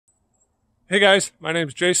Hey guys, my name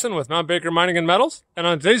is Jason with Mount Baker Mining and Metals, and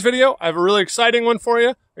on today's video I have a really exciting one for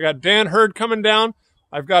you. I got Dan Hurd coming down.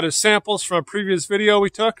 I've got his samples from a previous video we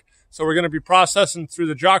took, so we're going to be processing through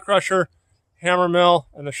the jaw crusher, hammer mill,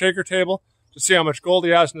 and the shaker table to see how much gold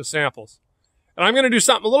he has in the samples. And I'm going to do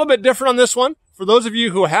something a little bit different on this one. For those of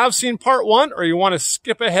you who have seen part one or you want to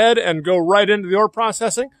skip ahead and go right into the ore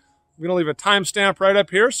processing, I'm going to leave a timestamp right up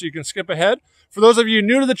here so you can skip ahead. For those of you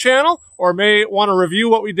new to the channel or may want to review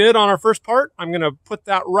what we did on our first part, I'm going to put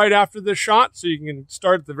that right after this shot so you can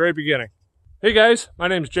start at the very beginning. Hey guys, my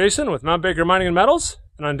name is Jason with Mount Baker Mining and Metals,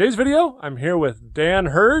 and on today's video, I'm here with Dan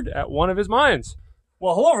Hurd at one of his mines.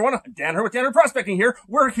 Well, hello everyone, I'm Dan Hurd with Dan Hurd Prospecting here.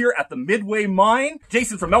 We're here at the Midway Mine.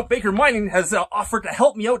 Jason from Mount Baker Mining has offered to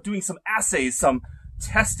help me out doing some assays, some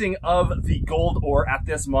testing of the gold ore at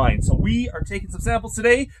this mine. So we are taking some samples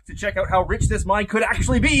today to check out how rich this mine could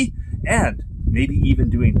actually be, and maybe even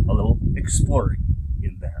doing a little exploring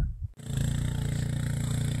in there.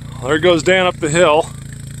 Well, there goes Dan up the hill,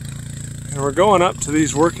 and we're going up to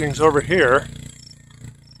these workings over here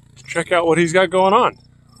to check out what he's got going on.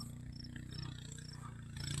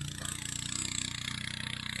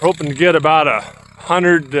 We're hoping to get about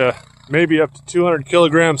 100 to maybe up to 200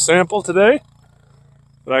 kilogram sample today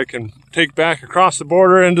that I can take back across the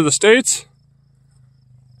border into the States,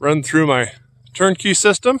 run through my turnkey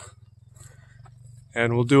system,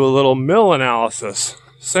 and we'll do a little mill analysis,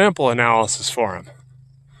 sample analysis for him.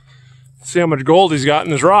 See how much gold he's got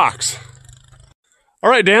in his rocks. All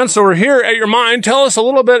right, Dan, so we're here at your mine. Tell us a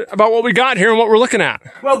little bit about what we got here and what we're looking at.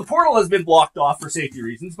 Well, the portal has been blocked off for safety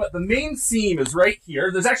reasons, but the main seam is right here.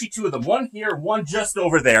 There's actually two of them, one here, one just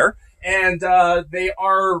over there. And they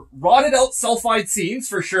are rotted out sulfide seams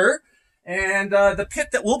for sure. And the pit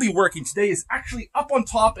that we'll be working today is actually up on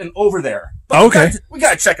top and over there. But okay. We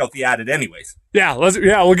gotta check out the adit anyways. Yeah,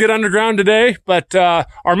 we'll get underground today, but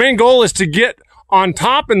our main goal is to get on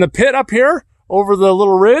top in the pit up here over the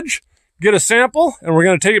little ridge, get a sample, and we're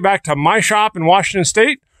going to take it back to my shop in Washington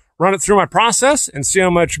State, run it through my process, and see how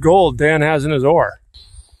much gold Dan has in his ore.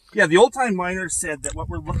 Yeah, the old-time miners said that what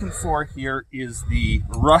we're looking for here is the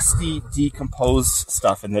rusty, decomposed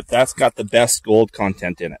stuff, and that's got the best gold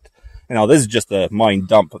content in it. And now this is just a mine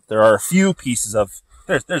dump, but there are a few pieces of...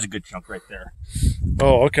 There's a good chunk right there.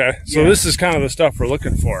 Oh, okay. So yeah. This is kind of the stuff we're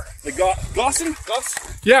looking for. The Gossin?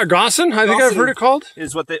 Yeah, Gossin, I think I've heard it called.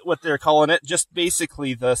 Is what they're calling it. Just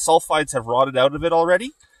basically the sulfides have rotted out of it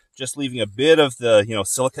already, just leaving a bit of the,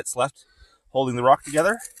 silicates left holding the rock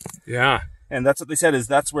together. Yeah. And that's what they said, is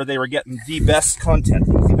that's where they were getting the best content.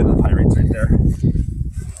 You can see a bit of the pyrites right there.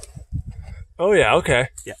 Oh yeah, okay.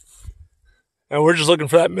 Yeah. And we're just looking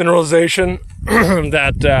for that mineralization,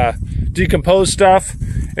 that decomposed stuff.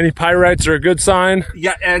 Any pyrites are a good sign.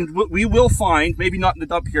 Yeah, and we will find, maybe not in the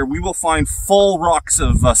dump here, we will find full rocks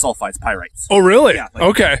of sulfides, pyrites. Oh really? Yeah.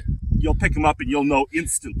 Okay. You'll pick them up and you'll know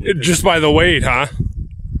instantly. Just by the weight, huh?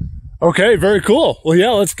 Okay, very cool. Well, yeah,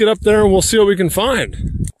 let's get up there and we'll see what we can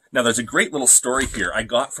find. Now, there's a great little story here I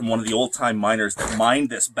got from one of the old-time miners that mined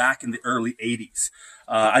this back in the early 80s.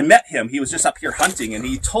 I met him. He was just up here hunting, and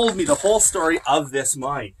he told me the whole story of this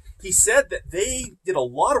mine. He said that they did a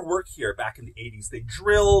lot of work here back in the 80s. They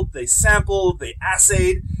drilled, they sampled, they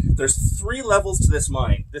assayed. There's 3 levels to this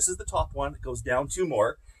mine. This is the top one. It goes down 2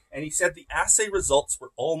 more. And he said the assay results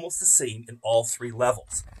were almost the same in all 3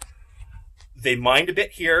 levels. They mined a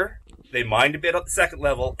bit here, they mined a bit at the second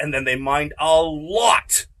level, and then they mined a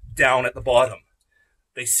lot down at the bottom.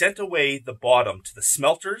 They sent away the bottom to the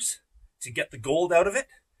smelters to get the gold out of it,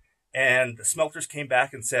 and the smelters came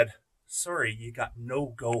back and said, sorry, you got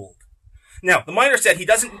no gold. Now, the miner said he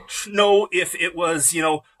doesn't know if it was,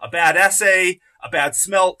 a bad assay, a bad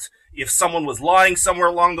smelt, if someone was lying somewhere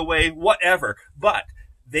along the way, whatever, but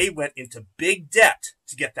they went into big debt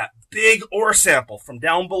to get that big ore sample from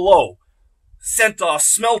down below sent off,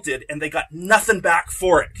 smelted, and they got nothing back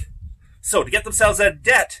for it. So to get themselves out of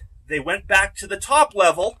debt, they went back to the top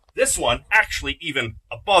level, this one, actually even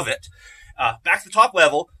above it, back to the top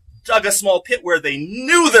level, dug a small pit where they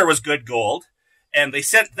knew there was good gold, and they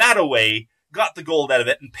sent that away, got the gold out of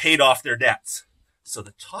it, and paid off their debts. So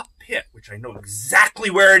the top pit, which I know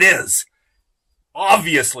exactly where it is,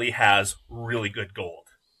 obviously has really good gold.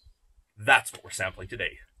 That's what we're sampling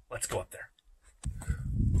today. Let's go up there.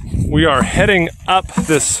 We are heading up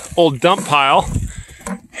this old dump pile,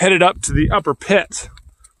 headed up to the upper pit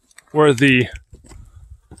where the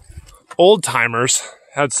old timers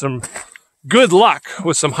had some good luck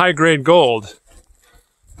with some high-grade gold.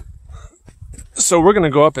 So we're going to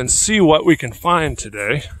go up and see what we can find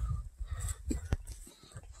today.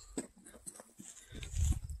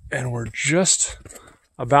 And we're just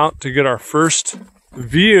about to get our first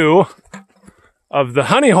view of the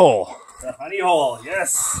honey hole. The honey hole,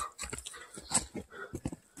 yes.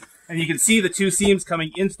 And you can see the two seams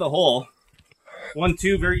coming into the hole. 1,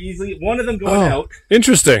 2, very easily. One of them going out.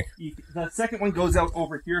 Interesting. The second one goes out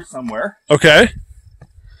over here somewhere. Okay.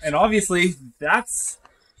 And obviously, that's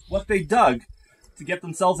what they dug to get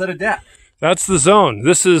themselves out of debt. That's the zone.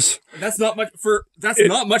 This is... That's not much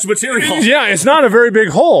not much material. Yeah, it's not a very big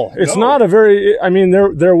hole. It's not a very... I mean,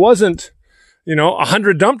 there wasn't, you know,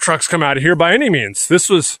 100 dump trucks come out of here by any means. This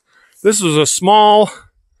was a small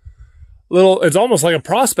little... It's almost like a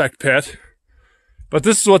prospect pit. But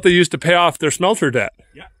this is what they used to pay off their smelter debt.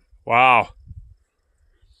 Yeah. Wow.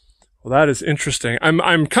 Well, that is interesting.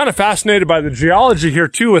 I'm kind of fascinated by the geology here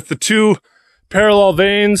too, with the two parallel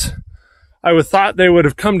veins. I would thought they would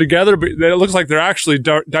have come together, but it looks like they're actually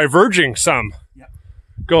diverging some,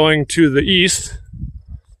 going to the east,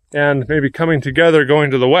 and maybe coming together going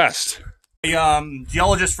to the west. A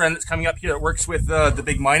geologist friend that's coming up here that works with the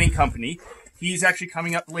big mining company. He's actually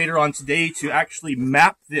coming up later on today to actually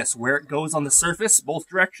map this, where it goes on the surface, both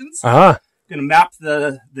directions. Going to map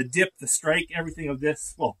the dip, the strike, everything of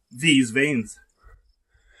this, well, these veins.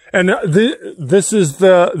 And this is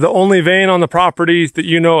the only vein on the property that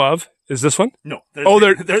you know of? Is this one? No.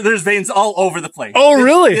 There's veins all over the place. Oh,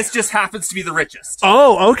 really? This just happens to be the richest.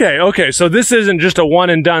 Oh, okay, okay. So this isn't just a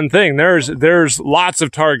one and done thing. There's lots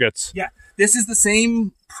of targets. Yeah. This is the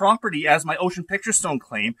same property as my Ocean Picture Stone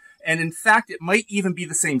claim. And in fact, it might even be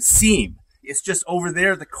the same seam. It's just over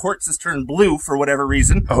there, the quartz is turned blue for whatever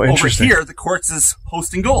reason. Oh, interesting. Over here, the quartz is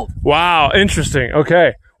hosting gold. Wow, interesting.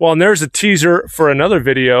 Okay. Well, and there's a teaser for another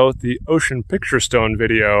video, the Ocean Picture Stone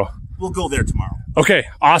video. We'll go there tomorrow. Okay,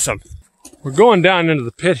 awesome. We're going down into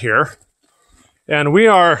the pit here, and we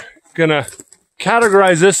are gonna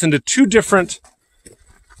categorize this into two different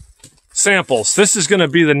samples. This is gonna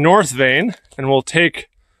be the north vein, and we'll take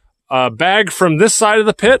a bag from this side of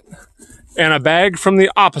the pit and a bag from the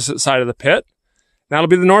opposite side of the pit. That'll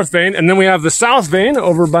be the north vein. And then we have the south vein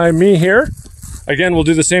over by me here. Again, we'll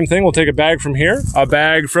do the same thing. We'll take a bag from here, a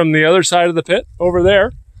bag from the other side of the pit over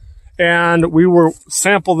there, and we will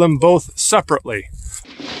sample them both separately.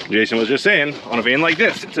 Jason was just saying, on a vein like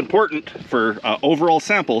this, it's important for overall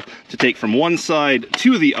sample to take from one side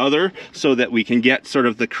to the other so that we can get sort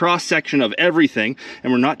of the cross section of everything,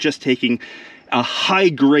 and we're not just taking a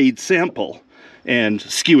high-grade sample and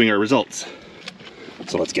skewing our results.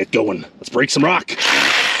 So let's get going. Let's break some rock.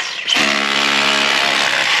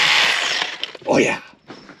 Oh yeah.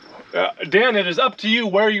 Dan, it is up to you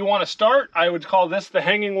where you want to start. I would call this the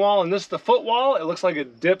hanging wall and this the foot wall. It looks like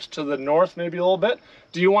it dips to the north maybe a little bit.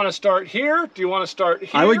 Do you want to start here? Do you want to start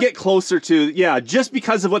here? I would get closer to, yeah, just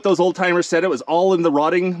because of what those old timers said, it was all in the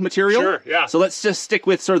rotting material. Sure, yeah. So let's just stick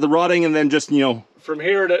with sort of the rotting and then just, you know. From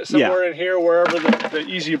here to somewhere in here, wherever the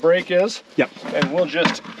easy break is. Yep. And we'll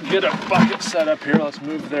just get a bucket set up here. Let's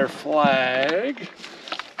move their flag.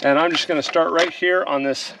 And I'm just going to start right here on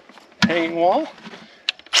this hanging wall.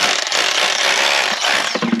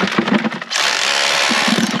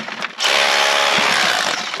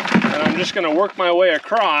 And I'm just going to work my way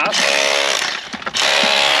across.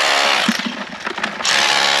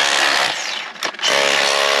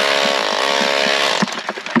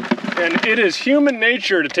 And it is human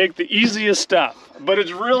nature to take the easiest step, but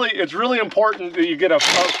it's really important that you get a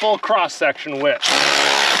full cross section width.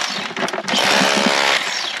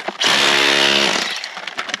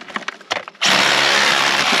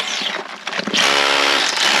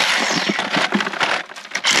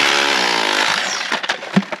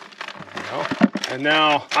 And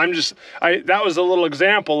now that was a little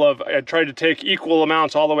example of, I tried to take equal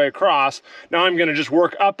amounts all the way across. Now I'm gonna just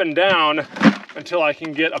work up and down until I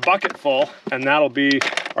can get a bucket full, and that'll be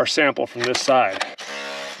our sample from this side.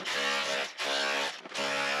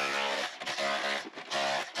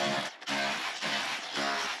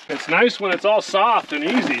 It's nice when it's all soft and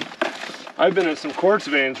easy. I've been in some quartz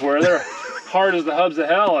veins where they're hard as the hubs of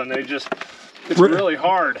hell, and it's really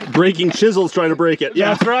hard. Breaking chisels trying to break it.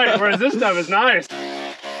 Yeah, that's right, whereas this stuff is nice.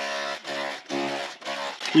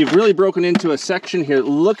 You've really broken into a section here. It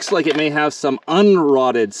looks like it may have some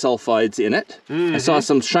unrotted sulfides in it. I saw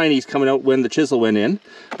some shinies coming out when the chisel went in,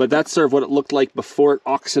 but that's sort of what it looked like before it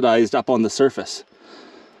oxidized up on the surface.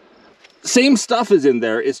 Same stuff is in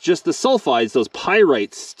there, it's just the sulfides, those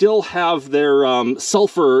pyrites, still have their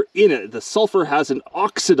sulfur in it. The sulfur hasn't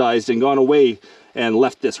oxidized and gone away and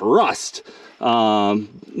left this rust.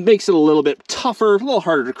 Makes it a little bit tougher, a little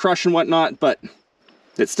harder to crush and whatnot, but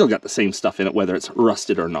it's still got the same stuff in it, whether it's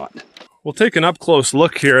rusted or not. We'll take an up-close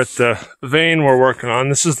look here at the vein we're working on.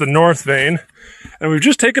 This is the north vein, and we've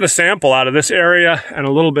just taken a sample out of this area and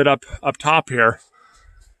a little bit up top here.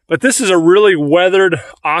 But this is a really weathered,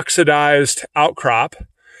 oxidized outcrop.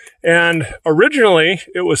 And originally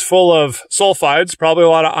it was full of sulfides, probably a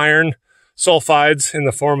lot of iron sulfides in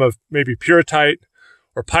the form of maybe pyrrhotite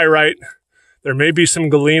or pyrite. There may be some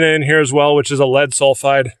galena in here as well, which is a lead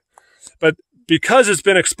sulfide. But because it's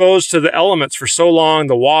been exposed to the elements for so long,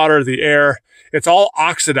 the water, the air, it's all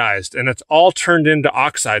oxidized and it's all turned into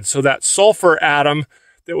oxide. So that sulfur atom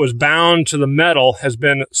that was bound to the metal has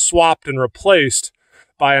been swapped and replaced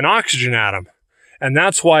by an oxygen atom. And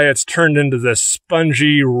that's why it's turned into this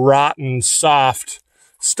spongy, rotten, soft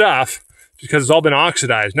stuff, because it's all been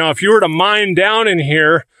oxidized. Now, if you were to mine down in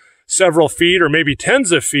here several feet or maybe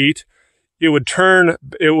tens of feet, it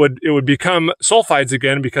would become sulfides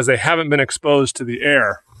again because they haven't been exposed to the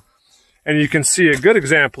air. And you can see a good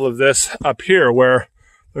example of this up here where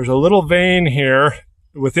there's a little vein here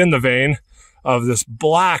within the vein of this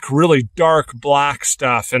black, really dark black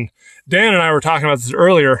stuff. And Dan and I were talking about this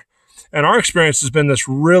earlier, and our experience has been this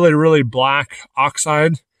really, really black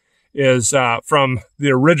oxide is from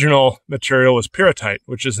the original material was pyrrhotite,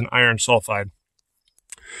 which is an iron sulfide.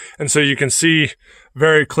 And so you can see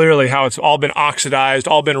very clearly how it's all been oxidized,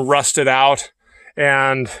 all been rusted out.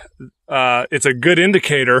 And it's a good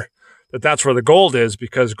indicator that that's where the gold is,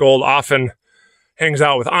 because gold often hangs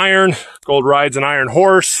out with iron. Gold rides an iron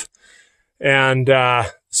horse. And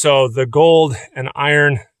so the gold and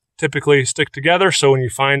iron typically stick together. So when you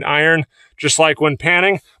find iron, just like when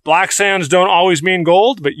panning, black sands don't always mean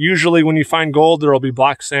gold, but usually when you find gold, there will be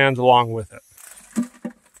black sands along with it.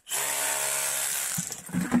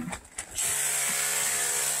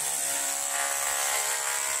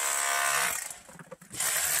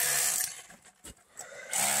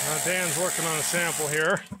 Now Dan's working on a sample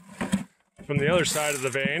here from the other side of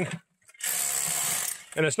the vein.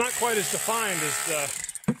 And it's not quite as defined as the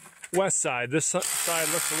west side. This side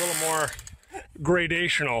looks a little more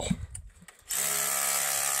gradational,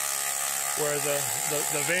 where the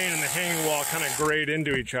vein and the hanging wall kind of grade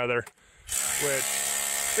into each other, which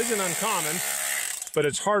isn't uncommon, but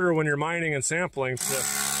it's harder when you're mining and sampling to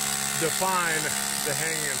define the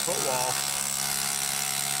hanging and footwall.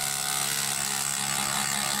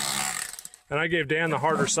 And I gave Dan the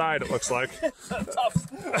harder side, it looks like.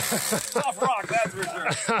 Tough rock, that's for sure.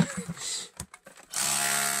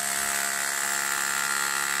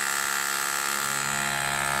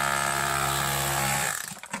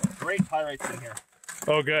 Great pyrites in here.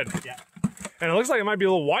 Oh, good. Yeah. And it looks like it might be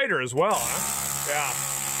a little wider as well, huh?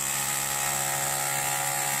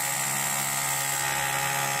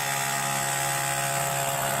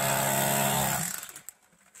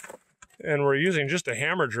 Yeah. And we're using just a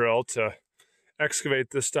hammer drill to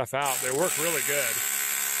excavate this stuff out. They work really good.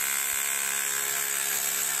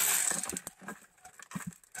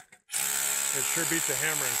 It sure beats a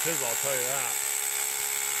hammer and chisel, I'll tell you that.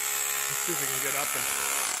 Let's see if we can get up and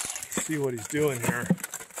see what he's doing here.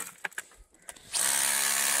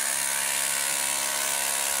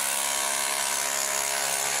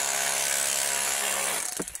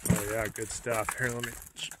 Oh yeah, good stuff. Here, let me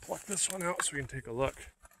just pluck this one out so we can take a look.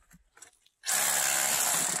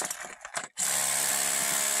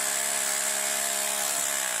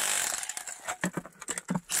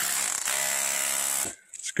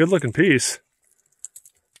 It's a good looking piece.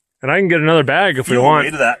 And I can get another bag if we want.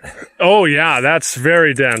 Feel the weight of that. Oh yeah, that's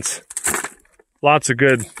very dense. Lots of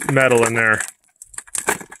good metal in there.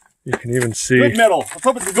 You can even see. Good metal. Let's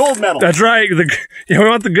hope it's the gold metal. That's right. Yeah, we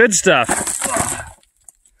want the good stuff.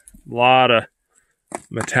 A lot of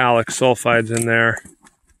metallic sulfides in there.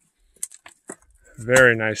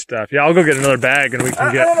 Very nice stuff. Yeah, I'll go get another bag and we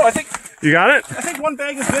can get. No, I think. You got it? I think one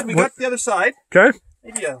bag is good. We got the other side. Okay.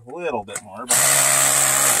 Maybe a little bit more, but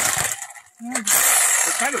we're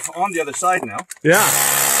kind of on the other side now. Yeah.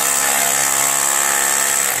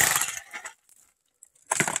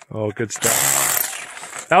 Oh, good stuff.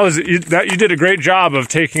 You did a great job of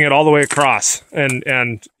taking it all the way across,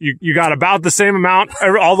 and you got about the same amount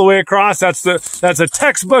all the way across. That's a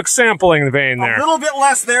textbook sampling vein there. A little bit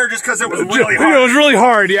less there, just because it was really hard. It was really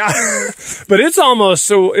hard, yeah. But it's almost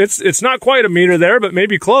it's not quite a meter there, but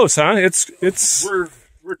maybe close, huh?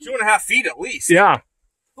 We're 2.5 feet at least. Yeah.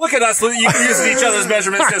 Look at us using each other's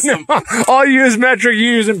measurement system. I'll use metric,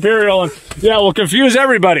 you use imperial, and yeah, we'll confuse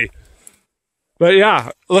everybody. But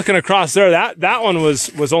yeah, looking across there, that one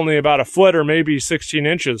was only about a foot or maybe 16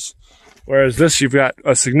 inches. Whereas this, you've got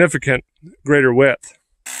a significant greater width.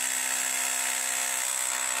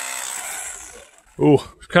 Ooh,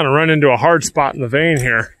 we've kind of run into a hard spot in the vein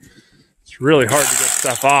here. It's really hard to get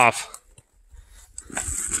stuff off.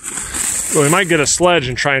 Well, we might get a sledge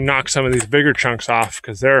and try and knock some of these bigger chunks off,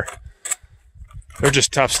 because they're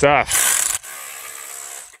just tough stuff.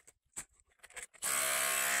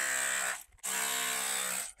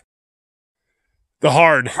 The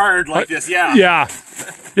hard. Hard like this, yeah. Yeah.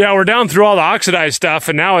 Yeah, we're down through all the oxidized stuff,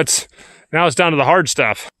 and now it's down to the hard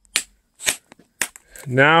stuff.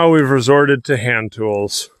 Now we've resorted to hand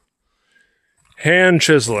tools. Hand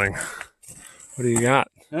chiseling. What do you got?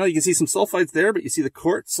 Well, you can see some sulfides there, but you see the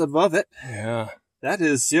quartz above it. Yeah. That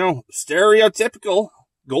is, you know, stereotypical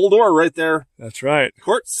gold ore right there. That's right.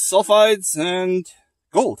 Quartz, sulfides, and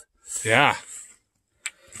gold. Yeah.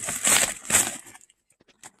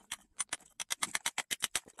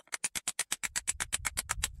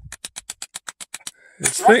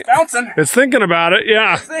 It's bouncing. It's thinking about it,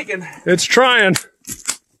 yeah. It's thinking. It's trying.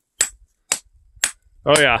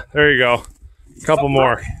 Oh yeah, there you go. A couple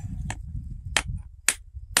more.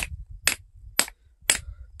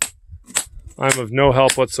 I'm of no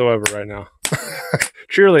help whatsoever right now.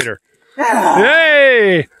 Cheerleader.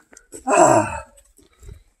 Yay!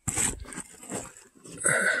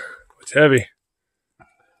 It's heavy.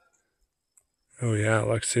 Oh yeah,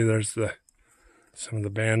 let's see, there's some of the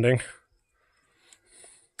banding.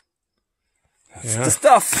 That's the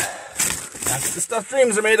stuff. That's the stuff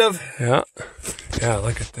dreams are made of. Yeah. Yeah,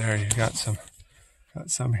 look at there. You got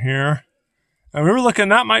some here. And we were looking,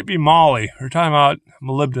 that might be moly. We were talking about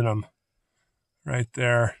molybdenum right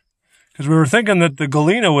there. Because we were thinking that the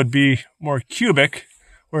galena would be more cubic,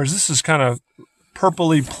 whereas this is kind of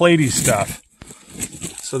purpley platey stuff.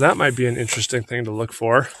 So that might be an interesting thing to look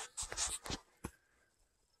for.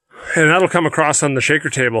 And that'll come across on the shaker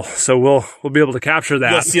table, so we'll be able to capture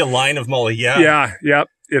that. You'll see a line of moly, yeah. Yeah, yep.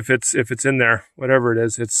 If it's in there, whatever it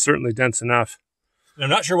is, it's certainly dense enough. And I'm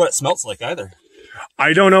not sure what it smelts like either.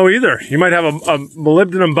 I don't know either. You might have a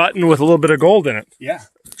molybdenum button with a little bit of gold in it. Yeah.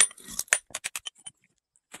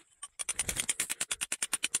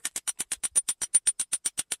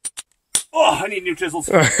 Oh, I need new chisels.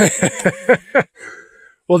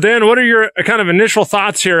 Well, Dan, what are your kind of initial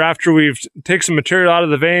thoughts here after we've taken some material out of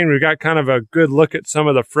the vein? We've got kind of a good look at some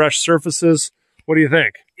of the fresh surfaces. What do you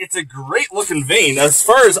think? It's a great looking vein. As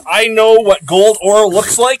far as I know what gold ore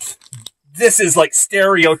looks like, this is like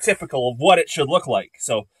stereotypical of what it should look like.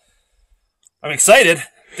 So I'm excited.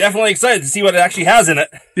 Definitely excited to see what it actually has in it.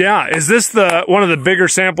 Yeah. Is this one of the bigger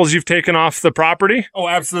samples you've taken off the property? Oh,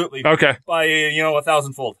 absolutely. Okay. By,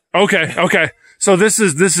 1,000-fold. Okay. Okay. So this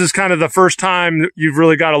is kind of the first time you've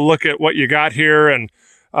really got to look at what you got here, and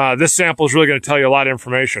this sample is really going to tell you a lot of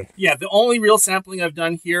information. Yeah, the only real sampling I've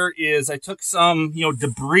done here is I took some,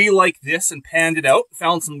 debris like this and panned it out,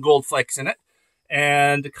 found some gold flakes in it,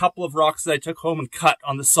 and a couple of rocks that I took home and cut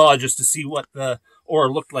on the saw just to see what the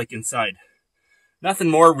ore looked like inside. Nothing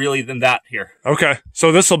more really than that here. Okay.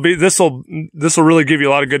 So this will really give you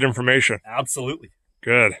a lot of good information. Absolutely.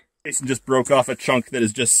 Good. Jason just broke off a chunk that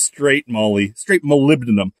is just straight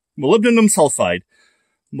molybdenum. Molybdenum sulfide.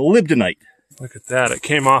 Molybdenite. Look at that. It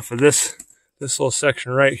came off of this little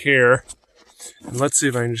section right here. And let's see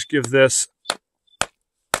if I can just give this.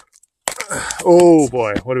 Oh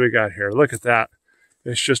boy, what do we got here? Look at that.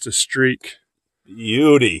 It's just a streak.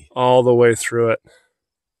 Beauty. All the way through it.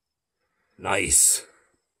 Nice.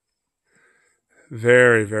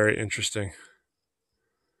 Very, very interesting.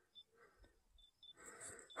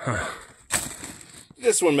 Huh.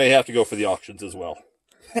 This one may have to go for the auctions as well.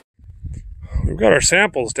 We've got our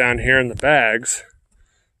samples down here in the bags,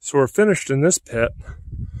 so we're finished in this pit.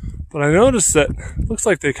 But I noticed that it looks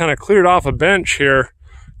like they kind of cleared off a bench here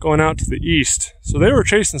going out to the east. So they were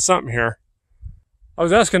chasing something here. I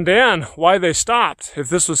was asking Dan why they stopped. If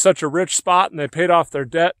this was such a rich spot and they paid off their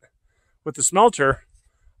debt with the smelter,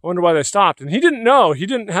 I wonder why they stopped. And he didn't know. He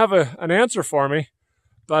didn't have an answer for me.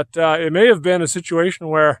 But it may have been a situation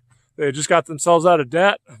where they just got themselves out of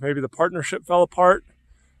debt. Maybe the partnership fell apart.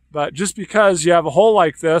 But just because you have a hole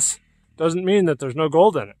like this doesn't mean that there's no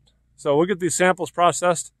gold in it. So we'll get these samples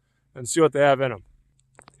processed and see what they have in them.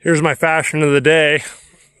 Here's my fashion of the day.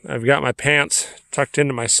 I've got my pants tucked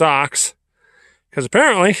into my socks because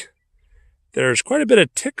apparently there's quite a bit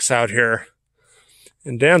of ticks out here.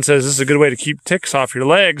 And Dan says this is a good way to keep ticks off your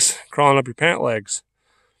legs, crawling up your pant legs.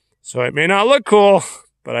 So it may not look cool,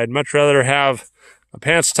 but I'd much rather have my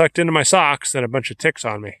pants tucked into my socks than a bunch of ticks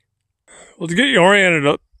on me. Well, to get you oriented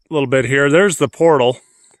a little bit here, there's the portal.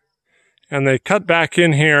 And they cut back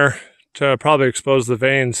in here to probably expose the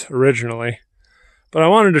veins originally. But I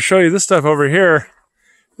wanted to show you this stuff over here.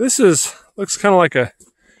 This looks kind of like a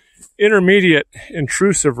intermediate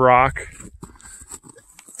intrusive rock.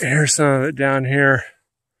 Here's some of it down here.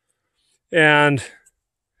 And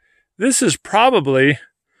this is probably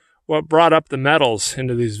what brought up the metals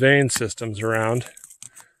into these vein systems around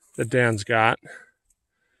that Dan's got.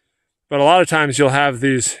 But a lot of times you'll have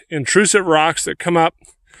these intrusive rocks that come up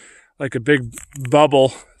like a big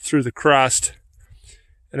bubble through the crust.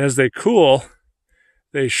 And as they cool,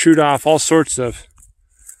 they shoot off all sorts of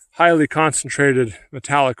highly concentrated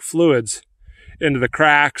metallic fluids into the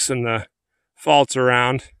cracks and the faults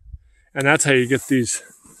around. And that's how you get these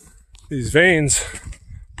veins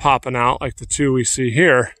popping out like the two we see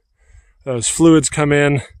here. Those fluids come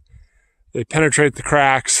in, they penetrate the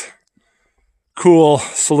cracks, cool,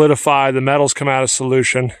 solidify, the metals come out of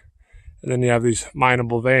solution, and then you have these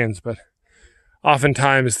mineable veins. But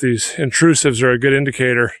oftentimes these intrusives are a good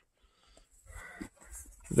indicator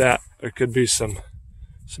that there could be some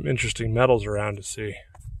interesting metals around to see.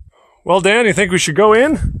 Well, Dan, you think we should go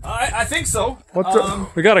in? I think so.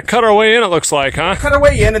 We got to cut our way in, it looks like, huh? Cut our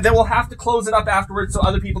way in, and then we'll have to close it up afterwards so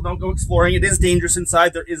other people don't go exploring. It is dangerous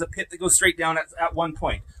inside. There is a pit that goes straight down at one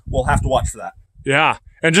point. We'll have to watch for that. Yeah.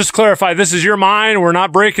 And just to clarify, this is your mine. We're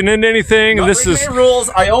not breaking into anything. Not this breaking is any rules.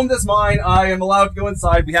 I own this mine. I am allowed to go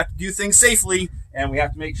inside. We have to do things safely, and we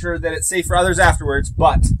have to make sure that it's safe for others afterwards.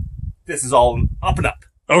 But this is all up and up.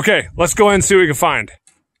 Okay, let's go in and see what we can find.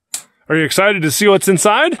 Are you excited to see what's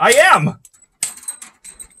inside? I am.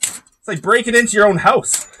 It's like breaking into your own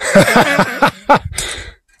house. I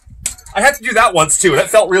had to do that once too. That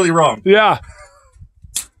felt really wrong. Yeah.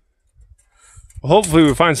 Well, hopefully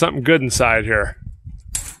we find something good inside here.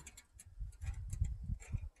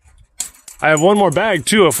 I have one more bag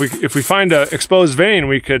too. If we find an exposed vein,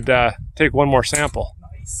 we could take one more sample.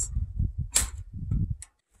 Nice.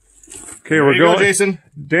 Okay, we're going. Go, Jason.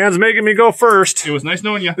 Dan's making me go first. It was nice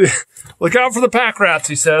knowing you. Look out for the pack rats,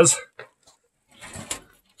 he says.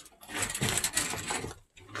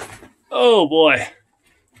 Oh boy.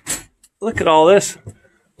 Look at all this.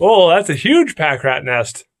 Oh, that's a huge pack rat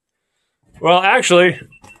nest. Well, actually,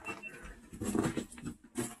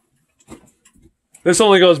 this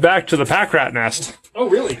only goes back to the pack rat nest. Oh,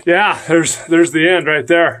 really? Yeah, there's the end right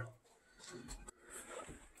there.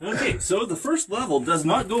 Okay, so the first level does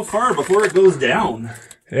not go far before it goes down.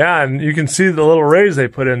 Yeah, and you can see the little rays they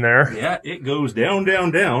put in there. Yeah, it goes down, down,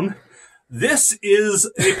 down. This is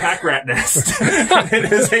a pack rat nest.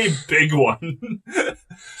 It is a big one.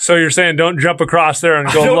 So you're saying don't jump across there and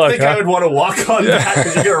go look, I don't think I would want to walk on that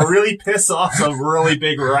because you're going to really piss off some really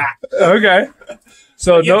big rat. Okay.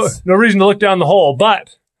 So yes. no reason to look down the hole,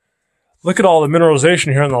 but look at all the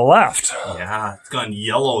mineralization here on the left. Yeah, it's gone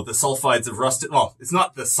yellow. The sulfides have rusted. Well, it's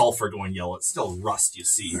not the sulfur going yellow. It's still rust, you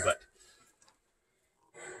see, but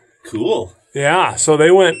cool. Yeah, so they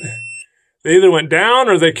either went down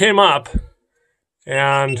or they came up,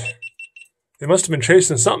 and they must have been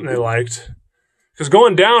chasing something they liked. Because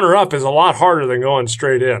going down or up is a lot harder than going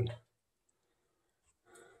straight in.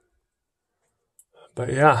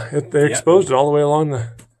 But yeah, they exposed it all the way along the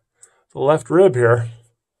left rib here.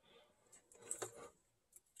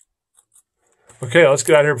 Okay, let's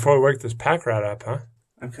get out of here before we wake this pack rat up, huh?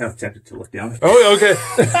 I'm kind of tempted to look down. Oh, okay.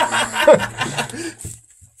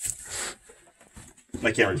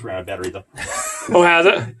 My camera's ran out of battery, though. Oh, has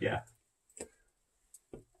it? Yeah.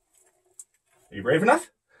 Are you brave enough?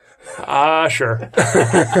 Sure.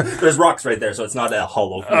 There's rocks right there, so it's not a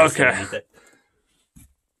hollow. Okay.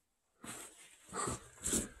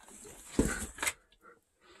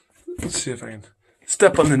 Let's see if I can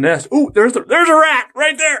step on the nest. Ooh, there's a rat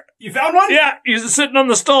right there. You found one? Yeah, he's sitting on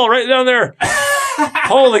the stall right down there.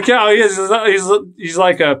 Holy cow, he's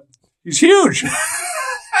huge.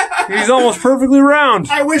 He's almost perfectly round.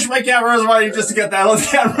 I wish my camera was running just to get that on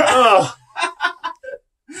camera. Oh.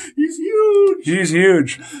 He's huge. He's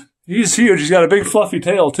huge. He's huge. He's got a big fluffy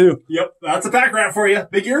tail too. Yep, that's a pack rat for you.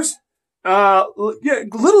 Big ears? Yeah,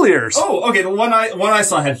 little ears. Oh, okay. The one I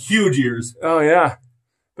saw had huge ears. Oh yeah.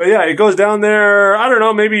 But yeah, it goes down there, I don't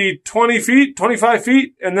know, maybe 20 feet, 25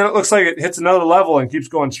 feet, and then it looks like it hits another level and keeps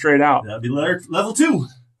going straight out. That'd be level 2.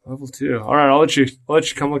 Level 2. All right, I'll let you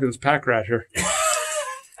come look at this pack rat here.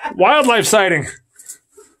 Wildlife sighting.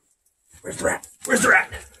 Where's the rat? Where's the rat?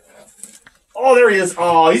 Oh, there he is.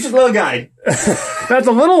 Oh, he's just a little guy. That's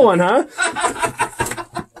a little one, huh?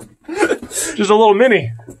 Just a little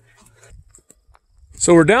mini.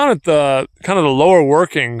 So we're down at the kind of the lower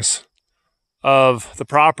workings of the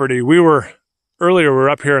property. Earlier we were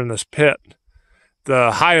up here in this pit,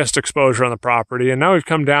 the highest exposure on the property, and now we've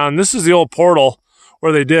come down. This is the old portal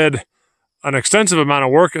where they did an extensive amount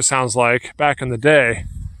of work, it sounds like, back in the day.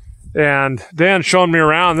 And Dan's showing me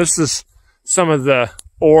around. This is some of the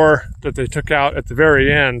ore that they took out at the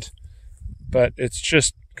very end, but it's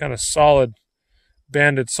just kind of solid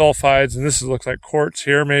banded sulfides, and this looks like quartz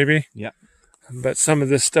here maybe. Yeah. But some of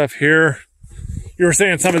this stuff here, you were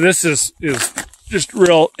saying some of this is just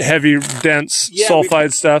real heavy, dense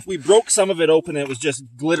sulfide stuff. We broke some of it open and it was just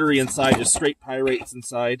glittery inside, just straight pyrites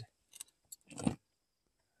inside.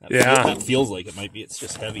 That feels like it might be. It's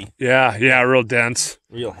just heavy. Yeah, real dense.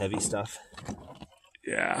 Real heavy stuff.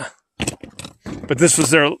 Yeah. But this was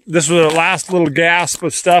their last little gasp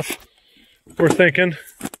of stuff, we're thinking,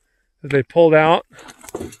 that they pulled out.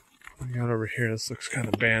 We got over here, this looks kind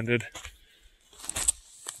of banded.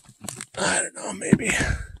 I don't know, maybe.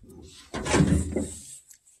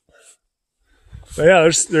 But yeah,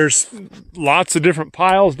 there's lots of different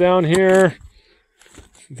piles down here.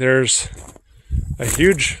 There's a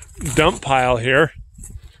huge dump pile here.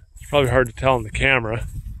 It's probably hard to tell on the camera.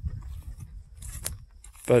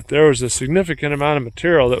 But there was a significant amount of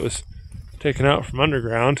material that was taken out from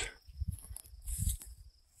underground.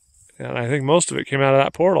 And I think most of it came out of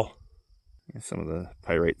that portal. Some of the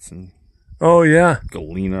pyrites and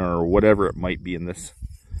galena or whatever it might be in this.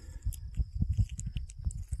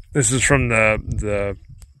 This is from the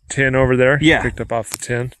tin over there. Yeah. Picked up off the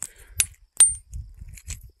tin.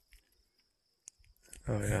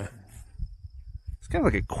 Oh yeah. It's kind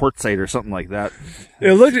of like a quartzite or something like that.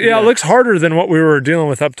 It looks harder than what we were dealing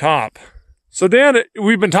with up top. So Dan,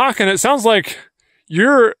 we've been talking. It sounds like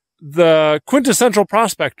you're the quintessential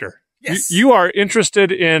prospector. Yes. You are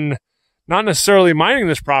interested in not necessarily mining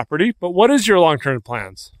this property, but what is your long-term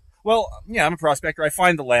plans? Well, yeah, I'm a prospector. I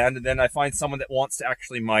find the land, and then I find someone that wants to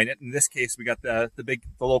actually mine it. In this case, we got the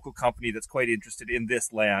local company that's quite interested in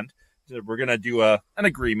this land. So we're going to do an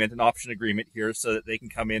option agreement here, so that they can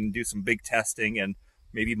come in and do some big testing and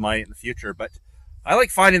maybe mine it in the future. But I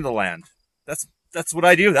like finding the land. That's what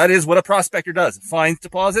I do. That is what a prospector does. Finds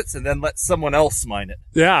deposits and then lets someone else mine it.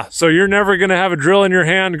 Yeah. So you're never going to have a drill in your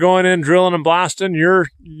hand going in, drilling and blasting.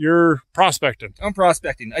 You're prospecting. I'm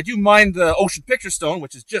prospecting. I do mine the Ocean Picture Stone,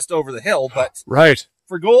 which is just over the hill, but right.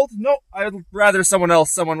 For gold, no, I'd rather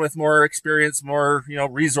someone with more experience, more,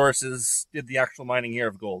 resources did the actual mining here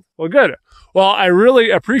of gold. Well, good. Well, I really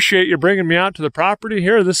appreciate you bringing me out to the property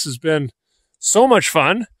here. This has been so much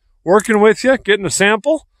fun working with you, getting a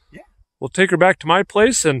sample. We'll take her back to my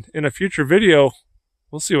place, and in a future video,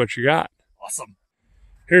 we'll see what you got. Awesome.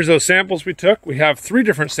 Here's those samples we took. We have 3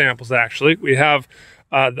 different samples, actually. We have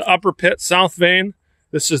the upper pit south vein.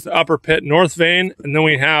 This is the upper pit north vein. And then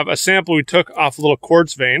we have a sample we took off a little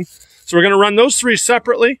quartz vein. So we're going to run those 3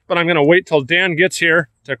 separately, but I'm going to wait till Dan gets here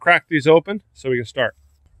to crack these open so we can start.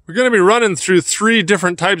 We're going to be running through 3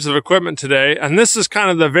 different types of equipment today, and this is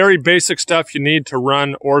kind of the very basic stuff you need to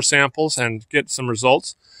run ore samples and get some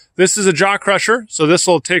results. This is a jaw crusher, so this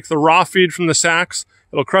will take the raw feed from the sacks.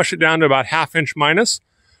 It'll crush it down to about 1/2 inch minus.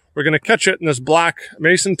 We're going to catch it in this black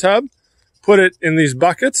mason tub, put it in these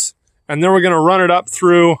buckets, and then we're going to run it up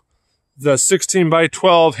through the 16 by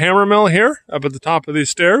 12 hammer mill here up at the top of these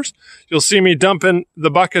stairs. You'll see me dumping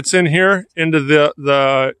the buckets in here into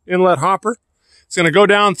the inlet hopper. It's going to go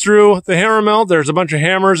down through the hammer mill. There's a bunch of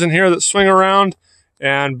hammers in here that swing around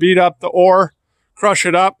and beat up the ore. Crush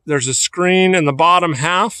it up. There's a screen in the bottom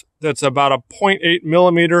half that's about a 0.8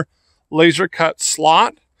 millimeter laser cut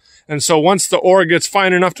slot. And so once the ore gets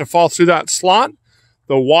fine enough to fall through that slot,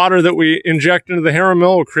 the water that we inject into the hammer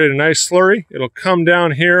mill will create a nice slurry. It'll come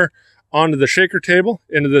down here onto the shaker table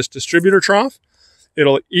into this distributor trough.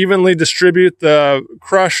 It'll evenly distribute the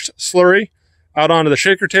crushed slurry out onto the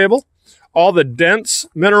shaker table. All the dense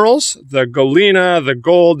minerals, the galena, the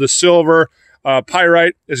gold, the silver,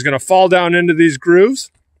 pyrite is going to fall down into these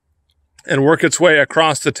grooves and work its way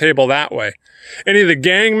across the table that way. Any of the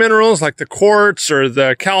gang minerals like the quartz or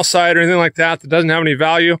the calcite or anything like that that doesn't have any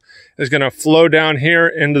value is going to flow down here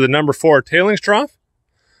into the number 4 tailings trough.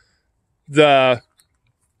 The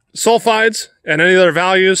sulfides and any other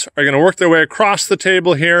values are going to work their way across the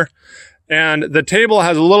table here. And the table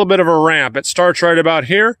has a little bit of a ramp. It starts right about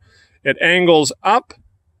here. It angles up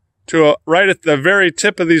to right at the very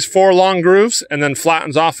tip of these 4 long grooves and then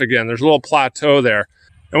flattens off again. There's a little plateau there.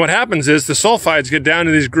 And what happens is the sulfides get down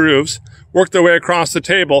to these grooves, work their way across the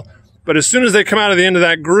table, but as soon as they come out of the end of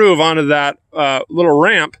that groove onto that little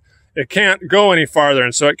ramp, it can't go any farther,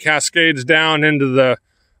 and so it cascades down into the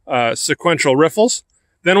sequential riffles.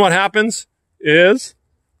 Then what happens is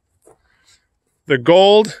the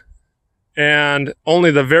gold and only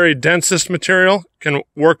the very densest material can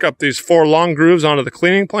work up these 4 long grooves onto the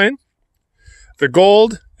cleaning plane. The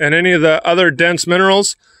gold and any of the other dense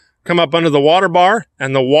minerals come up under the water bar,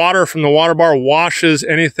 and the water from the water bar washes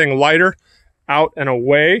anything lighter out and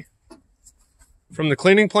away from the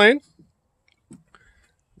cleaning plane.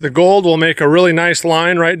 The gold will make a really nice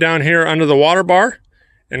line right down here under the water bar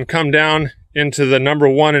and come down into the number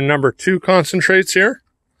 1 and number 2 concentrates here.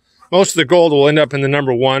 Most of the gold will end up in the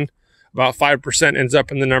number 1. About 5% ends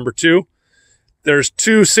up in the number 2. There's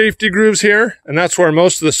 2 safety grooves here, and that's where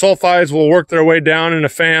most of the sulfides will work their way down in a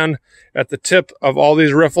fan at the tip of all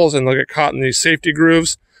these riffles, and they'll get caught in these safety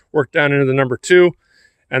grooves, work down into the number 2.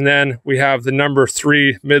 And then we have the number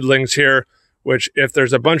 3 middlings here, which if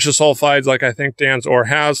there's a bunch of sulfides, like I think Dan's ore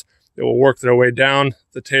has, it will work their way down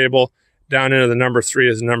the table, down into the number 3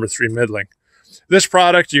 as a number 3 middling. This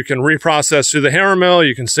product you can reprocess through the hammer mill,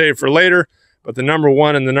 you can save for later, but the number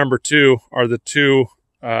 1 and the number 2 are the 2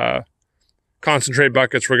 concentrate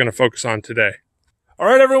buckets we're going to focus on today. All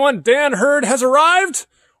right, everyone, Dan Hurd has arrived.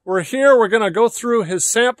 We're here. We're going to go through his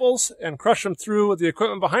samples and crush them through with the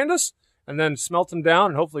equipment behind us and then smelt them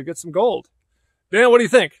down and hopefully get some gold. Dan, what do you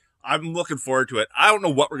think? I'm looking forward to it. I don't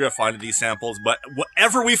know what we're going to find in these samples, but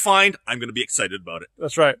whatever we find, I'm going to be excited about it.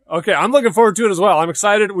 That's right. Okay, I'm looking forward to it as well. I'm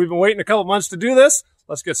excited. We've been waiting a couple months to do this.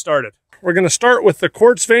 Let's get started. We're going to start with the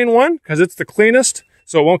quartz vein one because it's the cleanest,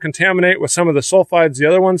 so it won't contaminate with some of the sulfides the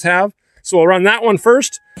other ones have. So we'll run that one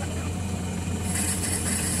first.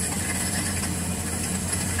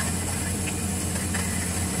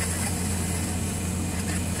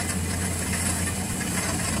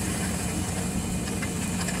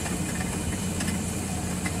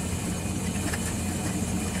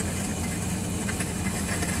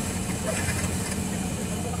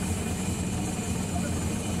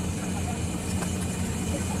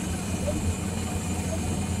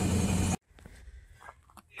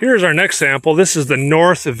 Here's our next sample. This is the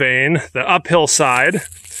north vein, the uphill side.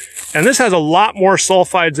 And this has a lot more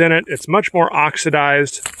sulfides in it. It's much more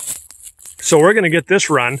oxidized. So we're going to get this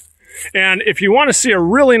run. And if you want to see a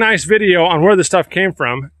really nice video on where this stuff came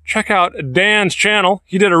from, check out Dan's channel.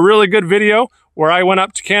 He did a really good video where I went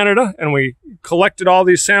up to Canada and we collected all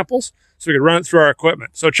these samples so we could run it through our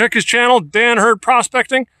equipment. So check his channel, Dan Hurd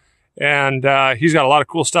Prospecting. And he's got a lot of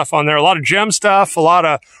cool stuff on there. A lot of gem stuff, a lot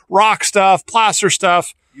of rock stuff, placer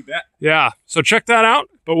stuff. You bet. Yeah, so check that out,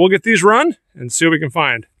 but we'll get these run and see what we can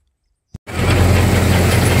find.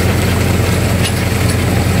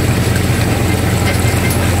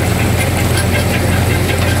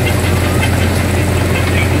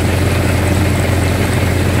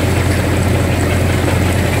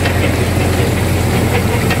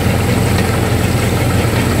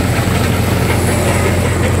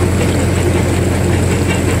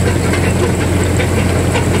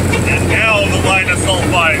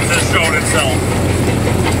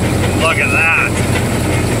 Look at that.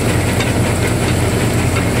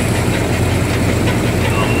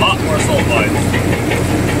 A lot more sulfides.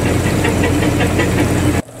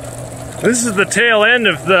 This is the tail end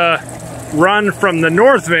of the run from the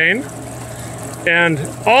north vein. And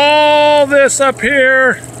all this up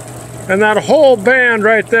here and that whole band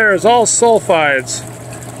right there is all sulfides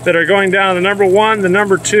that are going down the number 1, the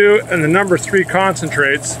number 2, and the number 3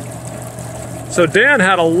 concentrates. So Dan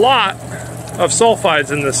had a lot of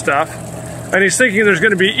sulfides in this stuff, and he's thinking there's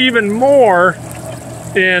going to be even more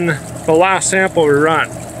in the last sample we run.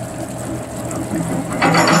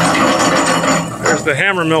 There's the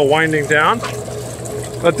hammer mill winding down.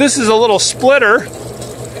 But this is a little splitter,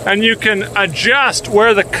 and you can adjust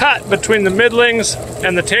where the cut between the middlings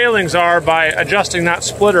and the tailings are by adjusting that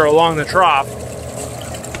splitter along the trough.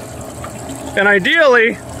 And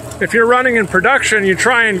ideally, if you're running in production, you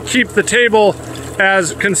try and keep the table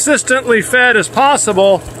as consistently fed as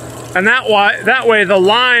possible, and that way the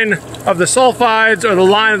line of the sulfides or the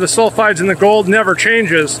line of the sulfides in the gold never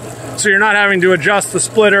changes, so you're not having to adjust the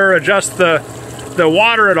splitter, adjust the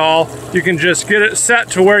water at all. You can just get it set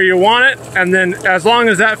to where you want it, and then as long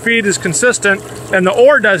as that feed is consistent and the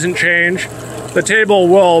ore doesn't change, the table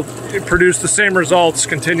will produce the same results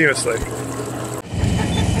continuously.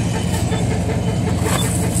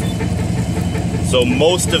 So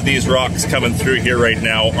most of these rocks coming through here right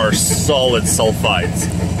now are solid sulfides.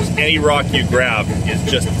 Any rock you grab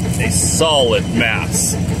is just a solid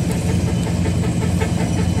mass.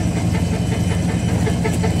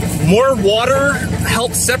 More water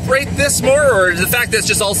helps separate this more, or the fact that it's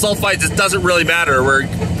just all sulfides, it doesn't really matter?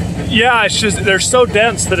 Yeah, it's just they're so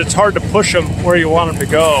dense that it's hard to push them where you want them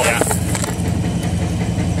to go. Yeah.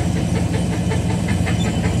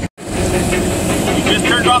 Just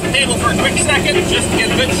turned off the table for a quick second just to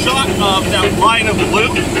get a good shot of that line of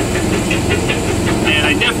blue. And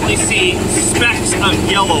I definitely see specks of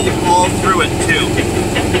yellow all through it too.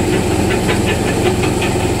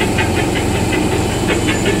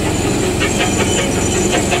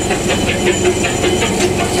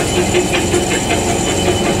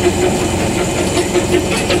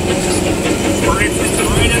 For instance,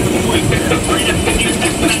 right at the point there, right at the piece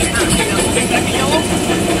next to that curve, see that little speck of yellow?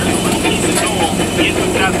 There's a little piece of gold in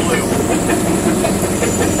with that blue.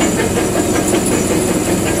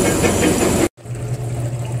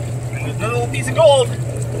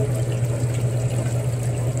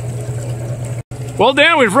 Well,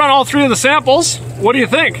 Dan, we've run all 3 of the samples. What do you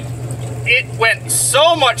think? It went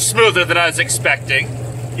so much smoother than I was expecting.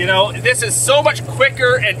 You know, this is so much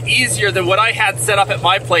quicker and easier than what I had set up at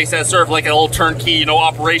my place as sort of like an old turnkey, you know,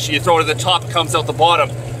 operation. You throw it at the top, it comes out the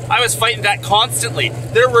bottom. I was fighting that constantly.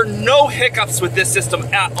 There were no hiccups with this system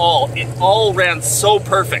at all. It all ran so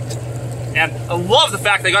perfect. And I love the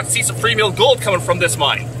fact that I got to see some pre-milled gold coming from this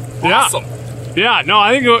mine. Awesome. Yeah, no,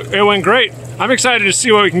 I think it went great. I'm excited to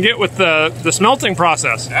see what we can get with the smelting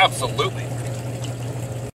process. Absolutely.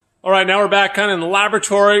 All right, now we're back kind of in the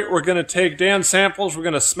laboratory. We're going to take Dan's samples. We're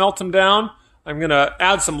going to smelt them down. I'm going to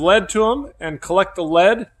add some lead to them and collect the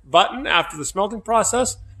lead button after the smelting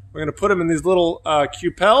process. We're going to put them in these little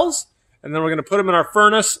cupels, and then we're going to put them in our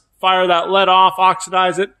furnace, fire that lead off,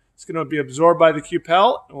 oxidize it. It's going to be absorbed by the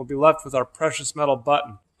cupel, and we'll be left with our precious metal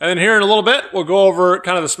button. And then here in a little bit, we'll go over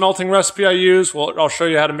kind of the smelting recipe I use. I'll show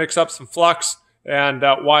you how to mix up some flux and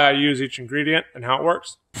why I use each ingredient and how it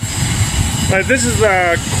works. All right, this is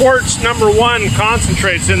the quartz #1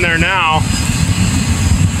 concentrates in there now.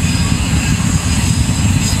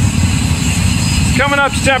 It's coming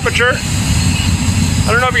up to temperature. I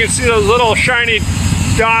don't know if you can see those little shiny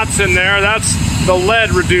dots in there. That's the lead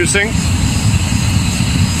reducing.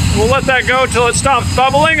 We'll let that go till it stops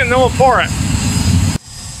bubbling, and then we'll pour it.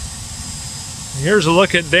 Here's a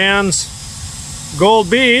look at Dan's gold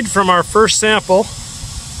bead from our first sample.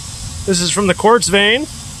 This is from the quartz vein,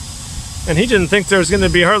 and he didn't think there was going to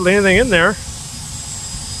be hardly anything in there.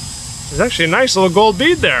 There's actually a nice little gold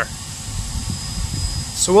bead there.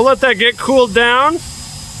 So we'll let that get cooled down,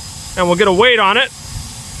 and we'll get a weight on it.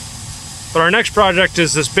 But our next project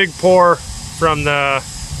is this big pour from the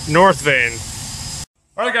north vein.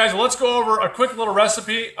 All right, guys, well, let's go over a quick little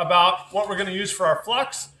recipe about what we're going to use for our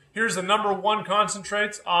flux. Here's the #1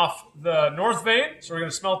 concentrates off the north vein, so we're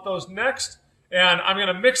going to smelt those next. And I'm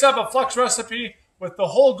going to mix up a flux recipe with the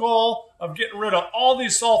whole goal of getting rid of all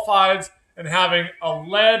these sulfides and having a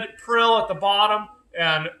lead prill at the bottom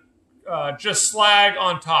and just slag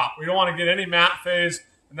on top. We don't want to get any matte phase,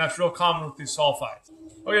 and that's real common with these sulfides.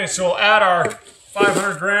 Okay, so we'll add our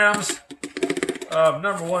 500 grams of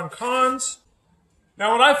 #1 cons.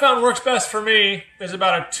 Now, what I found works best for me is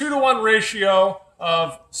about a 2-to-1 ratio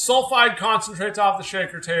of sulfide concentrates off the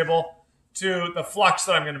shaker table to the flux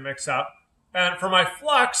that I'm going to mix up. And for my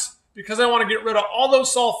flux, because I want to get rid of all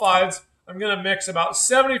those sulfides, I'm going to mix about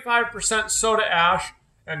 75% soda ash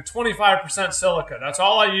and 25% silica. That's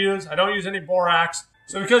all I use. I don't use any borax.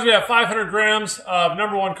 So because we have 500 grams of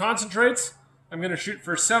 #1 concentrates, I'm going to shoot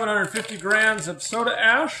for 750 grams of soda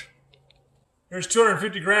ash. Here's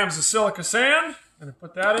 250 grams of silica sand. I'm going to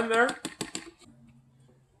put that in there.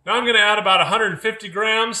 Now I'm going to add about 150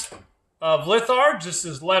 grams of litharge. This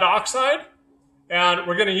is lead oxide. And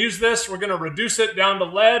we're going to use this. We're going to reduce it down to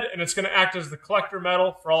lead, and it's going to act as the collector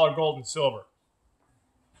metal for all our gold and silver.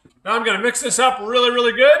 Now I'm going to mix this up really,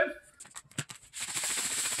 really good.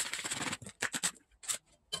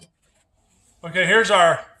 Okay, here's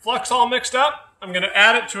our flux all mixed up. I'm going to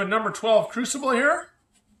add it to a #12 crucible here.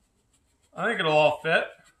 I think it'll all fit.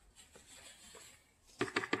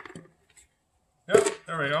 Yep,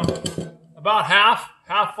 there we go. About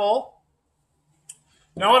half full.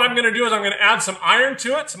 Now what I'm going to do is I'm going to add some iron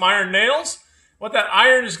to it, some iron nails. What that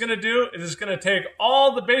iron is going to do is it's going to take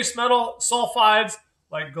all the base metal sulfides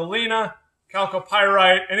like galena,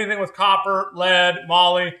 chalcopyrite, anything with copper, lead,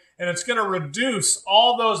 moly, and it's going to reduce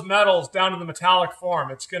all those metals down to the metallic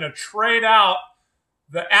form. It's going to trade out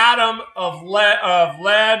the atom of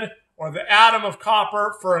lead or the atom of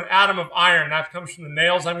copper for an atom of iron. That comes from the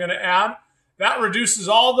nails I'm going to add. That reduces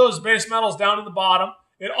all those base metals down to the bottom.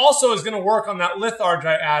 It also is going to work on that litharge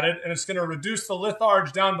I added, and it's going to reduce the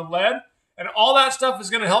litharge down to lead. And all that stuff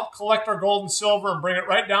is going to help collect our gold and silver and bring it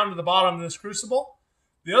right down to the bottom of this crucible.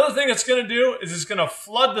 The other thing it's going to do is it's going to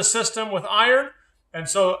flood the system with iron. And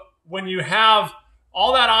so when you have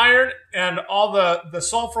all that iron and all the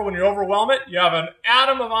sulfur, when you overwhelm it, you have an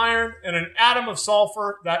atom of iron and an atom of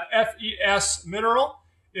sulfur. That FeS mineral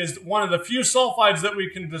is one of the few sulfides that we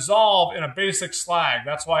can dissolve in a basic slag.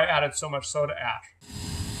 That's why I added so much soda ash.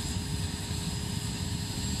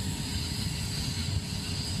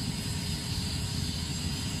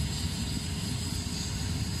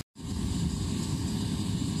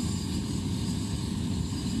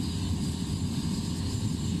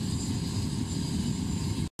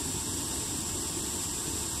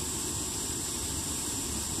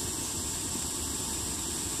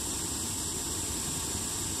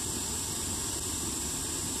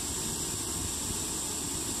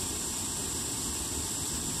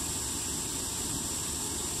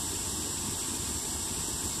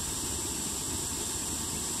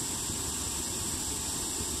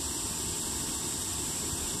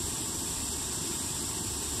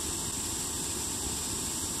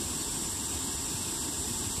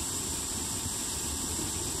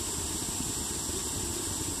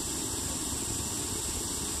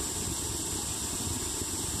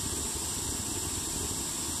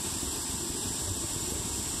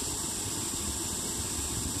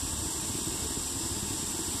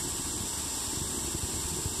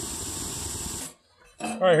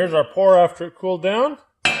 All right, here's our pour after it cooled down.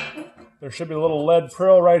 There should be a little lead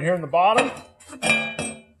prill right here in the bottom.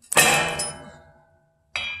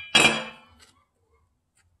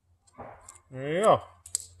 There you go.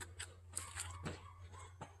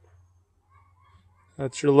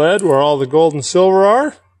 That's your lead where all the gold and silver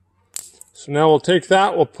are. So now we'll take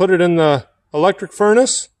that, we'll put it in the electric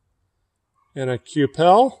furnace in a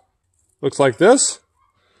cupel. Looks like this.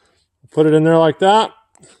 Put it in there like that.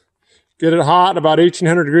 Get it hot, about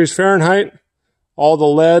 1800 degrees Fahrenheit. All the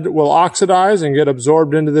lead will oxidize and get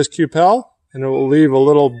absorbed into this cupel, and it will leave a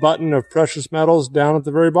little button of precious metals down at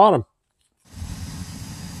the very bottom.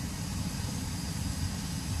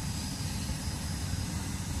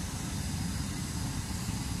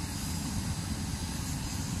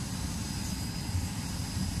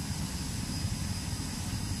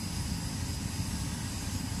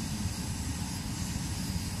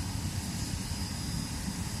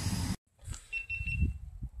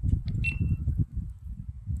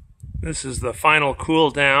 This is the final cool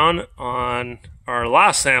down on our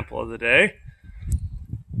last sample of the day.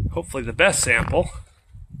 Hopefully the best sample.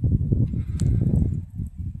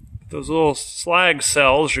 Those little slag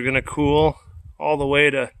cells are going to cool all the way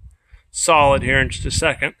to solid here in just a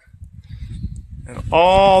second. And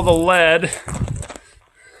all the lead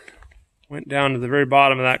went down to the very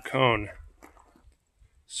bottom of that cone.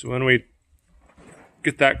 So when we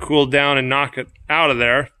get that cooled down and knock it out of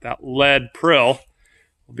there, that lead prill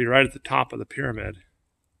will be right at the top of the pyramid.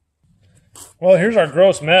 Well, here's our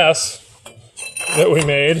gross mess that we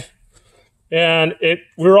made. And we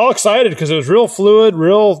were all excited because it was real fluid,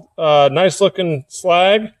 real nice looking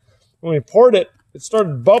slag. When we poured it, it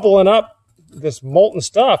started bubbling up this molten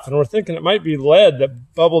stuff. And we're thinking it might be lead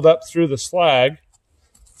that bubbled up through the slag.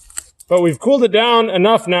 But we've cooled it down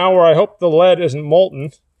enough now where I hope the lead isn't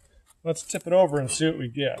molten. Let's tip it over and see what we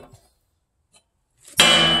get.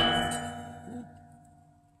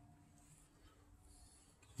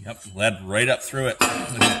 Yep, lead right up through it.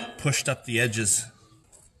 Pushed up the edges.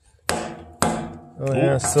 Oh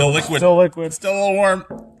yeah, still liquid. Still liquid. Still a little warm.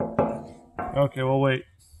 Okay, we'll wait.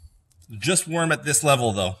 Just warm at this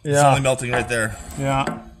level, though. Yeah. It's only melting right there.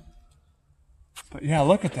 Yeah. But yeah,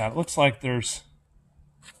 look at that. It looks like there's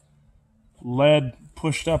lead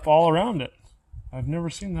pushed up all around it. I've never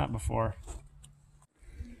seen that before.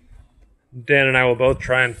 Dan and I will both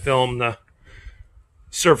try and film the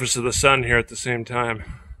surface of the sun here at the same time.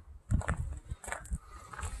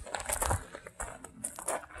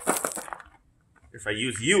 If I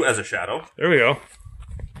use you as a shadow. There we go.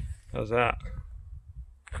 How's that?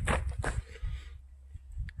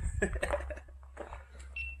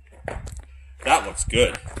 That looks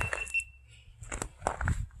good.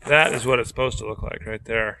 That is what it's supposed to look like right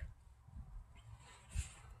there.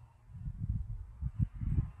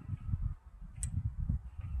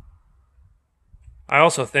 I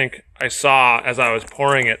also think I saw, as I was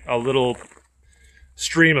pouring it, a little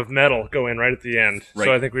stream of metal go in right at the end. Right.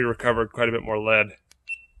 So I think we recovered quite a bit more lead.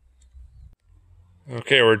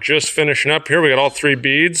 Okay, we're just finishing up here. We got all three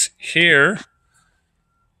beads. Here,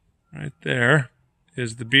 right there,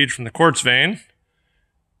 is the bead from the quartz vein.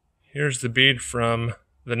 Here's the bead from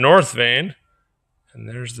the north vein. And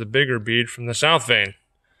there's the bigger bead from the south vein.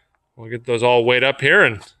 We'll get those all weighed up here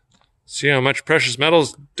and see how much precious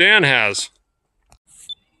metals Dan has.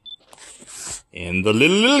 And the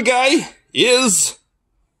little guy is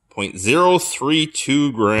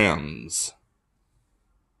 0.032 grams.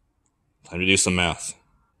 Time to do some math.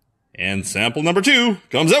 And sample number 2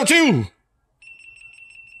 comes out to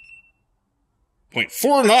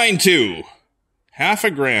 0.492. Half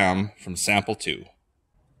a gram from sample 2.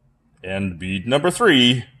 And bead number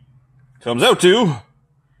 3 comes out to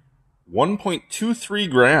 1.23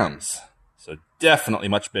 grams. So definitely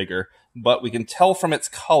much bigger, but we can tell from its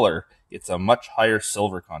color it's a much higher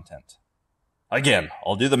silver content. Again,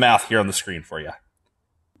 I'll do the math here on the screen for you.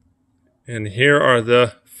 And here are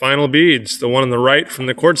the final beads. The one on the right from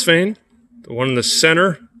the quartz vein, the one in the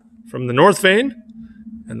center from the north vein,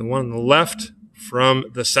 and the one on the left from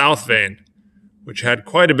the south vein, which had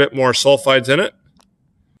quite a bit more sulfides in it.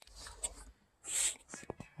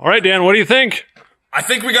 All right, Dan, what do you think? I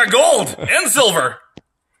think we got gold and silver,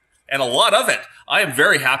 and a lot of it. I am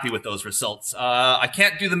very happy with those results. I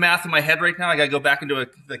can't do the math in my head right now. I got to go back into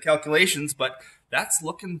the calculations, but that's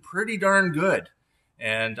looking pretty darn good.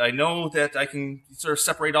 And I know that I can sort of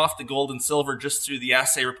separate off the gold and silver just through the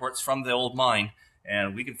assay reports from the old mine,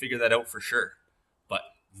 and we can figure that out for sure. But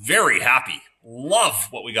very happy. Love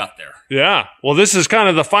what we got there. Yeah. Well, this is kind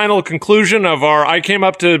of the final conclusion of our, I came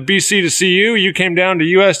up to BC to see you. You came down to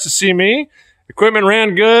US to see me. Equipment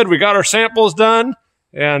ran good. We got our samples done.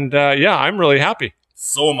 And yeah, I'm really happy.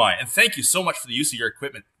 So am I. And thank you so much for the use of your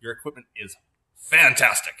equipment. Your equipment is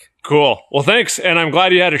fantastic. Cool. Well, thanks. And I'm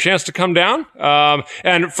glad you had a chance to come down.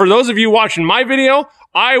 And for those of you watching my video,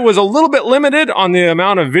 I was a little bit limited on the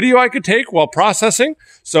amount of video I could take while processing.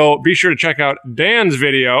 So be sure to check out Dan's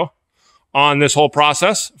video on this whole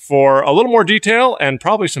process for a little more detail and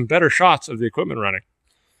probably some better shots of the equipment running.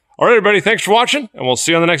 All right, everybody. Thanks for watching, and we'll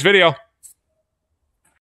see you on the next video.